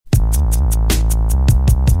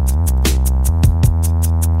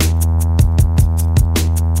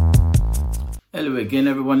again,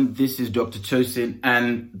 everyone. This is Dr. Tosin,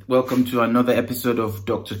 and welcome to another episode of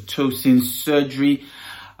Dr. Tosin's Surgery.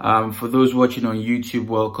 For those watching on YouTube,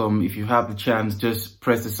 welcome. If you have the chance, just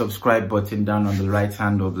press the subscribe button down on the right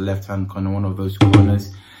hand or the left hand corner, one of those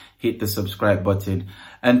corners. Hit the subscribe button.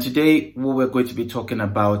 And today, what we're going to be talking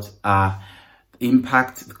about the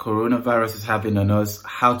impact the coronavirus is having on us,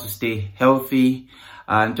 how to stay healthy,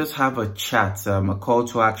 and just have a chat, a call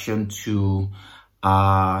to action to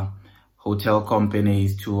hotel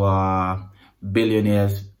companies, to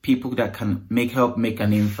billionaires, people that can help make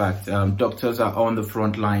an impact. Doctors are on the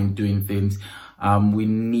front line doing things. We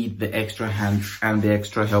need the extra hands and the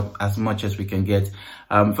extra help as much as we can get.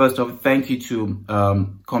 First off, thank you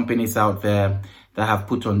to companies out there that have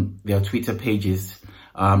put on their Twitter pages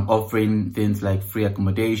offering things like free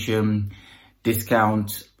accommodation,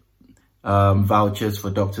 discount vouchers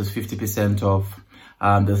for doctors, 50% off.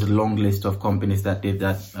 There's a long list of companies that did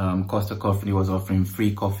that. Costa Coffee was offering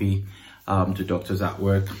free coffee to doctors at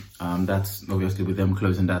work. That's obviously with them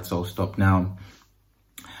closing, that's all stopped now.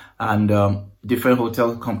 And different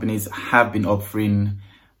hotel companies have been offering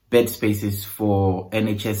bed spaces for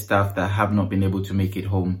NHS staff that have not been able to make it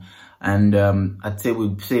home. And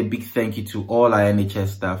we say a big thank you to all our NHS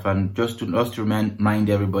staff. And just to remind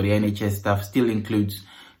everybody, NHS staff still includes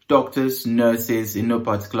doctors, nurses, in no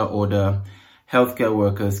particular order, healthcare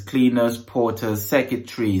workers, cleaners, porters,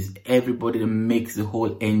 secretaries, everybody that makes the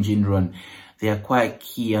whole engine run. They are quite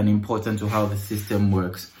key and important to how the system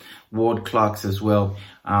works. Ward clerks as well.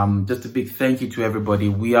 Just a big thank you to everybody.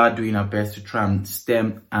 We are doing our best to try and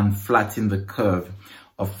stem and flatten the curve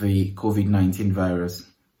of the COVID-19 virus.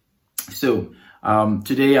 So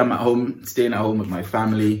today I'm at home, staying at home with my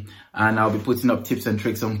family, and I'll be putting up tips and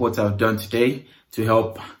tricks on what I've done today to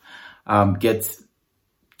help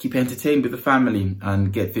keep entertained with the family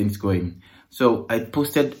and get things going. So I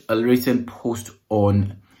posted a recent post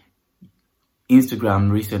on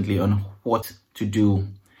Instagram recently on what to do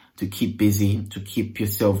to keep busy, to keep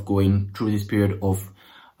yourself going through this period of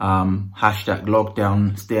hashtag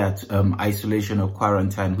lockdown, stay at isolation or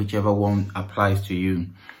quarantine, whichever one applies to you.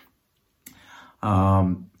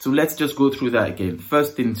 So let's just go through that again.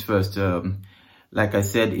 First things first, like I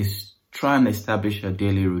said, is try and establish a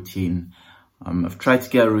daily routine. I've tried to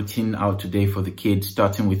get a routine out today for the kids,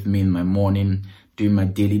 starting with me in my morning, doing my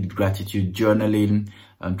daily gratitude journaling,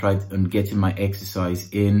 and getting my exercise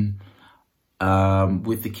in.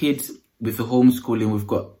 With the kids, with the homeschooling, we've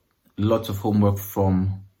got lots of homework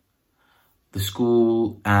from the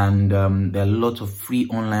school, and there are lots of free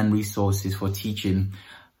online resources for teaching.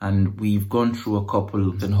 And we've gone through a couple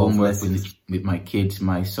of homework with my kids,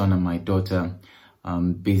 my son and my daughter.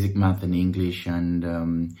 Basic math and English, and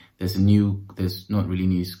there's not really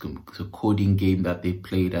new, it's a coding game that they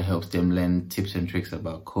play that helps them learn tips and tricks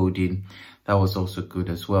about coding. That was also good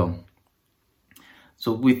as well.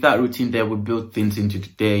 So with that routine there, we built things into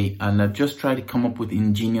today, and I've just tried to come up with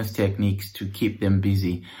ingenious techniques to keep them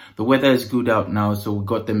busy. The weather is good out now, so we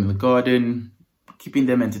got them in the garden, keeping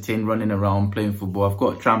them entertained, running around, playing football. I've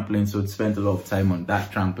got a trampoline, so I spent a lot of time on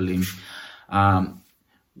that trampoline.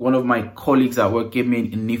 One of my colleagues at work gave me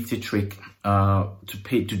a nifty trick for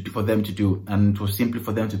them to do, and it was simply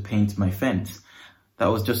for them to paint my fence. That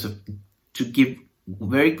was just to give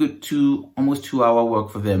very good almost 2 hour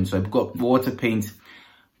work for them. So I've got water paint,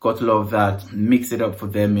 got a lot of that, mixed it up for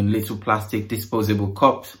them in little plastic disposable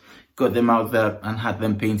cups, got them out there and had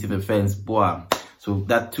them painting the fence. Boah. So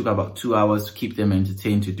that took about 2 hours to keep them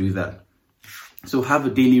entertained to do that. So have a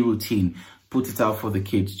daily routine, put it out for the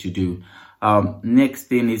kids to do. Next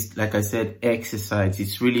thing is, like I said, exercise.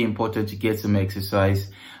 It's really important to get some exercise.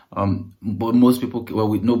 But most people,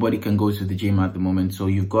 nobody can go to the gym at the moment. So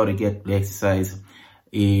you've got to get the exercise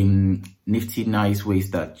in nifty, nice ways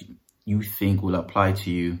that you think will apply to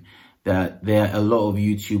you. That there are a lot of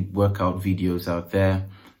YouTube workout videos out there.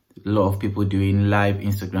 A lot of people doing live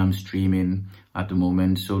Instagram streaming at the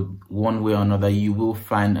moment. So one way or another, you will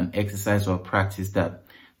find an exercise or practice that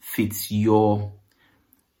fits your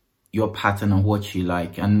pattern and what you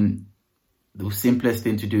like. And the simplest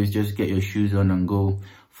thing to do is just get your shoes on and go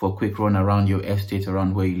for a quick run around your estate,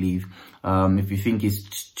 around where you live. If you think if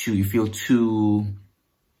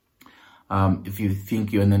you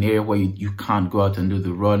think you're in an area where you can't go out and do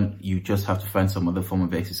the run, you just have to find some other form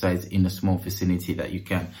of exercise in a small vicinity that you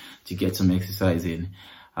can to get some exercise in.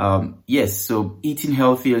 Yes, so eating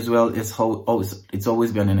healthy as well it's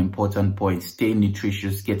always been an important point. Staying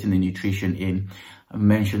nutritious, getting the nutrition in. I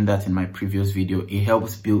mentioned that in my previous video. It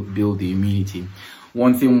helps build the immunity.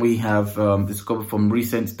 One thing we have discovered from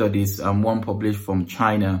recent studies, one published from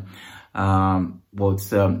China,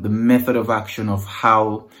 the method of action of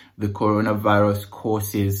how the coronavirus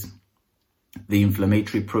causes the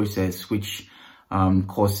inflammatory process, which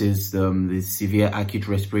causes the severe acute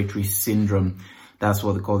respiratory syndrome. That's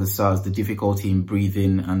what they call the SARS, the difficulty in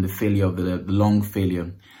breathing and the failure of the lung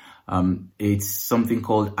failure. It's something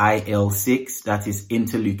called IL-6, that is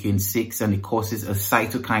interleukin-6, and it causes a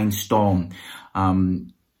cytokine storm.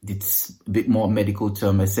 It's a bit more medical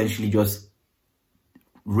term, essentially just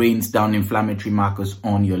rains down inflammatory markers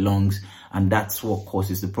on your lungs, and that's what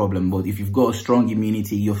causes the problem. But if you've got a strong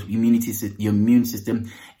immunity, your immune system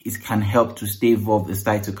can help to stave off the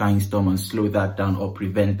cytokine storm and slow that down or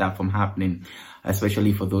prevent that from happening,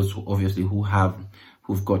 especially for those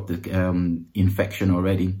who've got the infection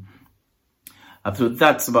already. So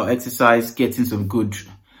that's about exercise, getting some good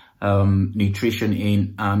nutrition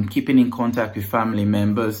in, keeping in contact with family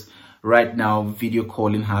members. Right now, video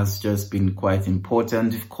calling has just been quite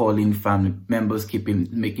important. Calling family members,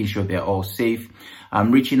 making sure they're all safe.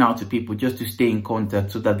 Reaching out to people just to stay in contact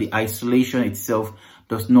so that the isolation itself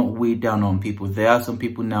does not weigh down on people. There are some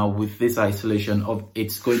people now with this isolation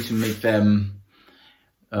it's going to make them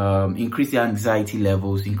increase their anxiety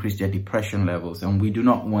levels, increase their depression levels, and we do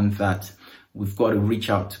not want that. We've got to reach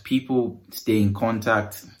out to people, stay in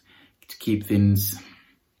contact to keep things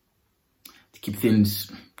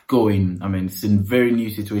going. I mean, it's a very new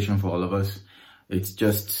situation for all of us. It's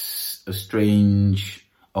just a strange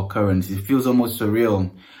occurrence. It feels almost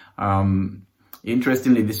surreal.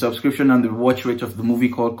 Interestingly, the subscription and the watch rate of the movie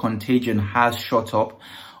called Contagion has shot up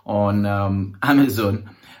on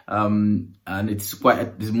Amazon. And it's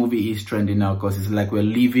this movie is trending now because it's like we're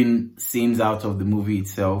leaving scenes out of the movie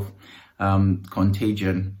itself.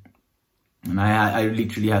 Contagion. And I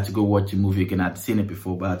literally had to go watch the movie again. I'd seen it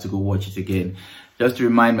before, but I had to go watch it again just to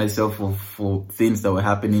remind myself of things that were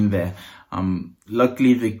happening there.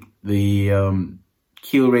 Luckily, the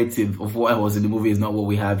kill rate of what was in the movie is not what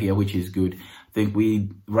we have here, which is good. I think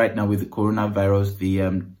right now with the coronavirus,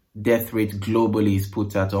 the death rate globally is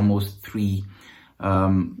put at almost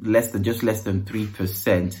less than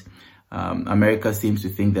 3%. America seems to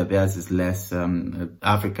think that theirs is less.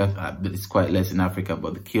 Africa, it's quite less in Africa,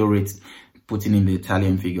 but the kill rate, putting in the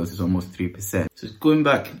Italian figures, is almost 3%. So going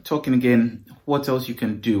back, talking again, what else you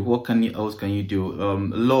can do? What else can you do? A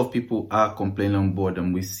lot of people are complaining on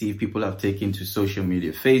boredom. We see people have taken to social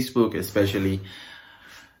media, Facebook especially,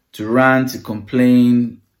 to rant, to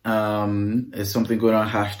complain. There's something going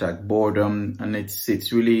on, #boredom, and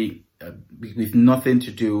it's really with nothing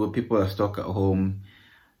to do. People are stuck at home.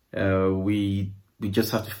 We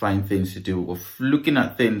just have to find things to do. Of looking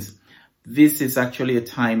at things, this is actually a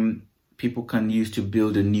time people can use to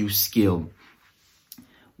build a new skill.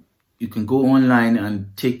 You can go online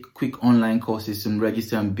and take quick online courses and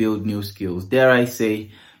register and build new skills. Dare I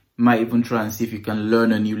say, might even try and see if you can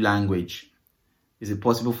learn a new language. Is it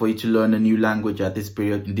possible for you to learn a new language in this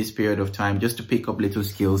period of time, just to pick up little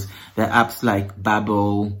skills? There are apps like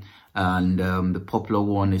Babbel, and the popular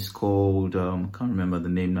one is called, I can't remember the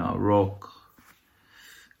name now, Rock.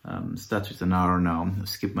 Starts with an R now, I'll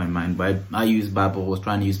skip my mind, but I use Babbel. I was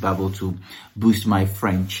trying to use Babbel to boost my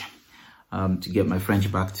French, to get my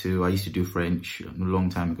French back to, I used to do French a long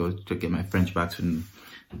time ago, to get my French back to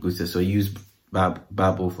good. So I use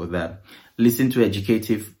Babbel for that. Listen to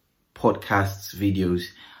educative podcasts, videos.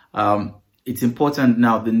 It's important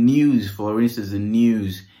now, the news, for instance, the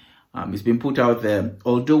news, it's been put out there.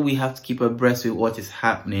 Although we have to keep abreast with what is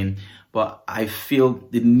happening, but I feel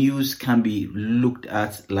the news can be looked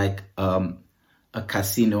at like a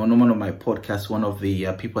casino. On one of my podcasts, one of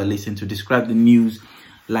the people I listen to described the news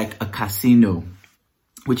like a casino,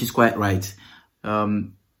 which is quite right.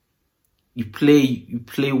 You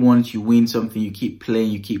play once, you win something, you keep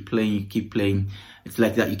playing, you keep playing, you keep playing. It's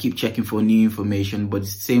like that. You keep checking for new information, but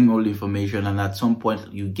it's the same old information, and at some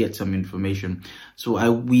point you get some information.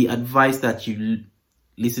 So we advise that you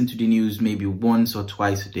listen to the news maybe once or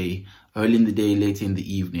twice a day, early in the day, late in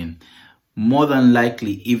the evening. More than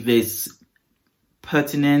likely, if there's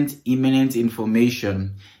pertinent, imminent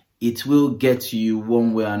information, it will get to you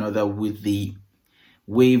one way or another with the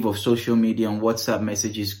wave of social media and WhatsApp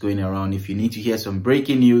messages going around. If you need to hear some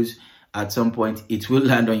breaking news, at some point it will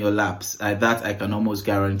land on your laps. That I can almost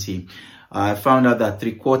guarantee. I found out that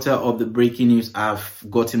 3/4 of the breaking news I've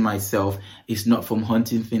gotten myself is not from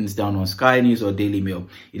hunting things down on Sky News or Daily Mail.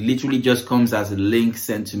 It literally just comes as a link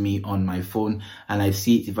sent to me on my phone, and I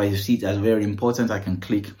see it. If I see it as very important, I can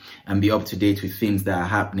click and be up to date with things that are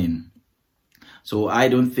happening. So I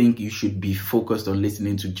don't think you should be focused on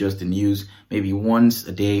listening to just the news, maybe once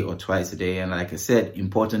a day or twice a day. And like I said,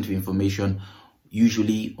 important information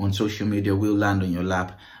usually on social media will land on your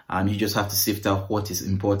lap. You just have to sift out what is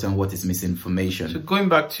important, what is misinformation. So going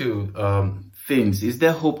back to things, is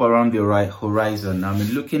there hope around the horizon? I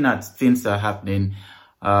mean, looking at things that are happening,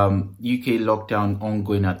 UK lockdown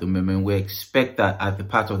ongoing at the moment, we expect that at the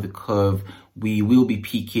part of the curve, we will be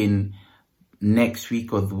peaking next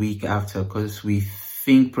week or the week after, because we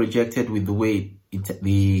think projected with the way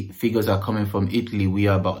the figures are coming from Italy, we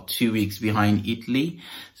are about 2 weeks behind Italy.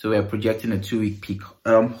 So we are projecting a 2-week peak.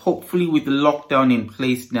 Hopefully with the lockdown in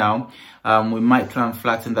place now, we might try and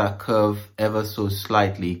flatten that curve ever so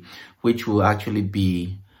slightly, which will actually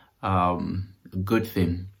be a good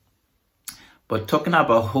thing. But talking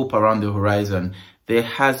about hope around the horizon, there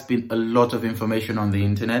has been a lot of information on the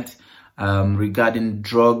internet regarding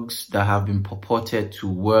drugs that have been purported to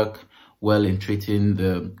work well in treating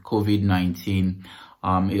the COVID-19.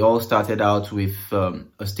 It all started out with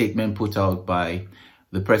a statement put out by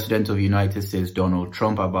the President of the United States, Donald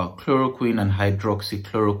Trump, about chloroquine and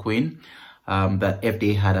hydroxychloroquine, that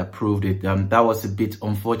FDA had approved it. That was a bit,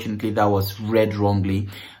 unfortunately, that was read wrongly.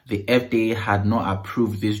 The FDA had not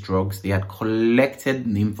approved these drugs. They had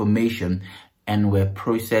collected the information and were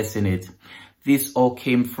processing it. This all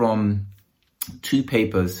came from 2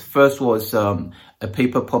 papers. First was a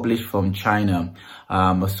paper published from China,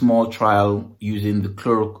 a small trial using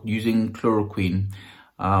chloroquine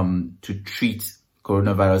to treat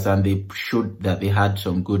coronavirus, and they showed that they had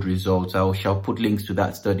some good results. I shall put links to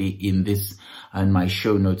that study in this and my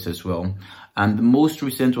show notes as well. And the most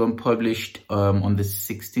recent one, published on the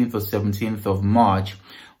 16th or 17th of March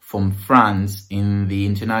from France in the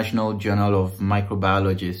International Journal of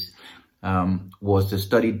Microbiology, was the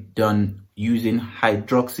study done using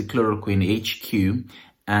hydroxychloroquine HQ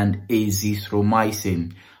and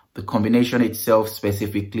azithromycin. The combination itself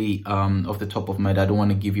specifically, off the top of my head, I don't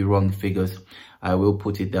want to give you wrong figures, I will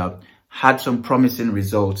put it out, had some promising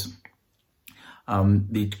results.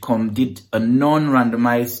 They did a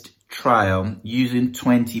non-randomized trial using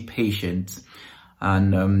 20 patients,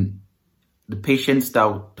 and the patients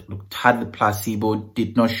that had the placebo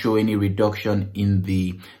did not show any reduction in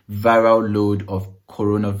the viral load of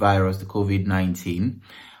coronavirus, the COVID-19.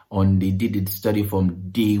 They did the study from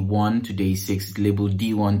day 1 to day 6, labeled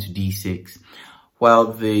D1 to D6.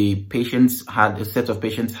 While the patients had, a set of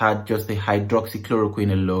patients had just the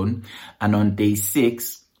hydroxychloroquine alone. And on day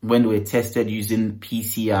 6, when they were tested using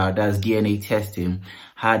PCR, that's DNA testing,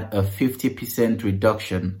 had a 50%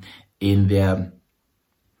 reduction in their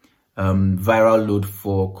viral load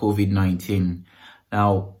for COVID-19.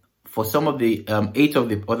 Now, for some of the 8 of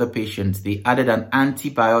the other patients, they added an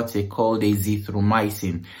antibiotic called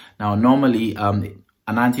azithromycin. Now, normally, an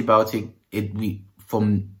antibiotic,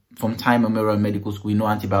 from time immemorial in medical school, we know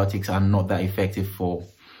antibiotics are not that effective for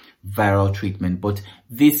viral treatment, but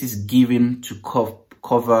this is given to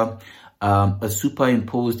cover a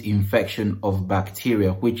superimposed infection of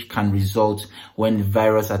bacteria, which can result when the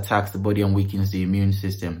virus attacks the body and weakens the immune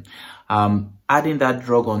system. Adding that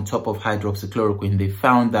drug on top of hydroxychloroquine, they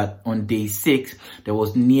found that on day 6, there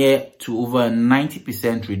was near to over a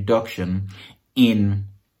 90% reduction in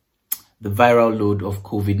the viral load of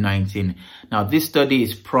COVID-19. Now, this study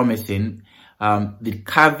is promising. The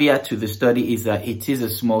caveat to the study is that it is a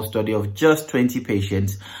small study of just 20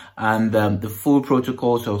 patients, and the full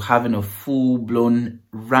protocols of having a full-blown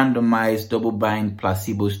randomized double-blind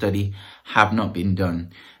placebo study have not been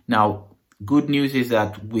done. Now, good news is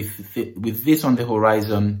that with this on the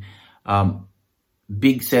horizon,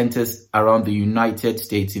 big centers around the United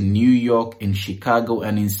States, in New York, in Chicago,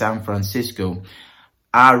 and in San Francisco,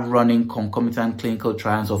 are running concomitant clinical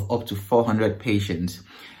trials of up to 400 patients.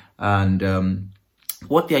 And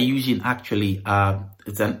what they're using actually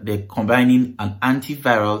they're combining an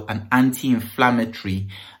antiviral, an anti-inflammatory,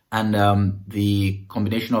 and the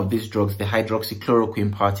combination of these drugs, the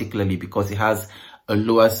hydroxychloroquine particularly, because it has a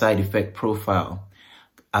lower side effect profile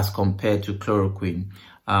as compared to chloroquine.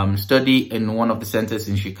 Study in one of the centers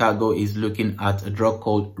in Chicago is looking at a drug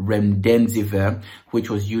called remdesivir, which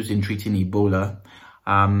was used in treating Ebola.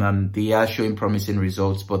 And they are showing promising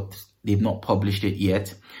results, but they've not published it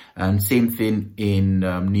yet. And same thing in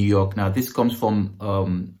New York. Now, this comes from,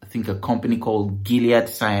 I think, a company called Gilead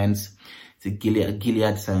Science. It's a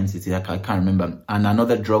Gilead Science, I can't remember. And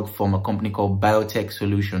another drug from a company called Biotech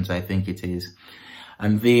Solutions, I think it is.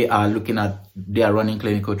 And they are running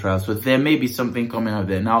clinical trials. So there may be something coming out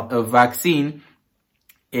there. Now, a vaccine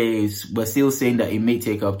we're still saying that it may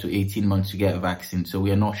take up to 18 months to get a vaccine. So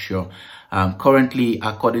we are not sure. Currently,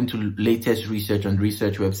 according to latest research on the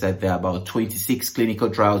research website, there are about 26 clinical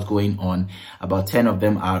trials going on. About 10 of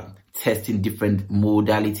them are testing different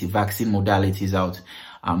vaccine modalities out.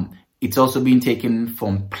 It's also being taken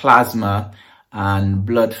from plasma and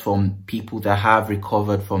blood from people that have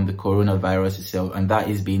recovered from the coronavirus itself, and that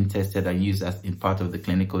is being tested and used as in part of the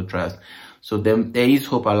clinical trials. So there is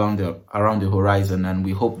hope around the horizon, and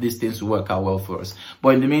we hope these things will work out well for us.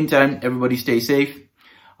 But in the meantime, everybody stay safe.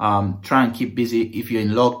 Try and keep busy. If you're in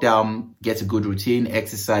lockdown, get a good routine,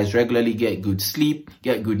 exercise regularly, get good sleep,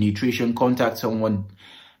 get good nutrition, contact someone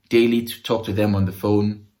daily to talk to them on the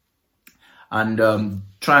phone, and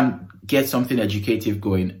try and get something educative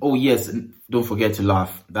going. Oh yes, don't forget to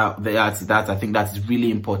laugh. That I think that is really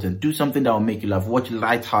important. Do something that will make you laugh. Watch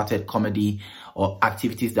light-hearted comedy or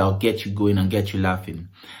activities that will get you going and get you laughing.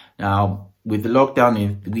 Now, with the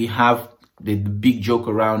lockdown, we have the big joke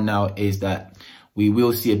around now is that we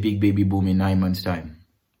will see a big baby boom in 9 months' time.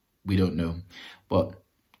 We don't know, but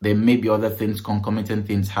there may be other things, concomitant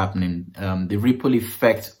things happening. The ripple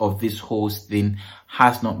effect of this whole thing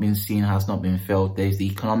has not been seen, has not been felt. There's the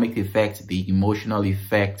economic effect, the emotional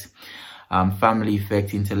effect, family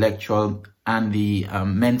effect, intellectual, and the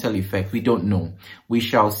mental effect. We don't know. We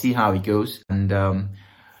shall see how it goes. And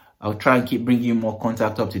I'll try and keep bringing you more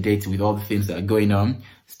contact up to date with all the things that are going on.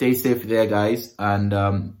 Stay safe there, guys, and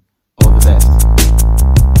all the best.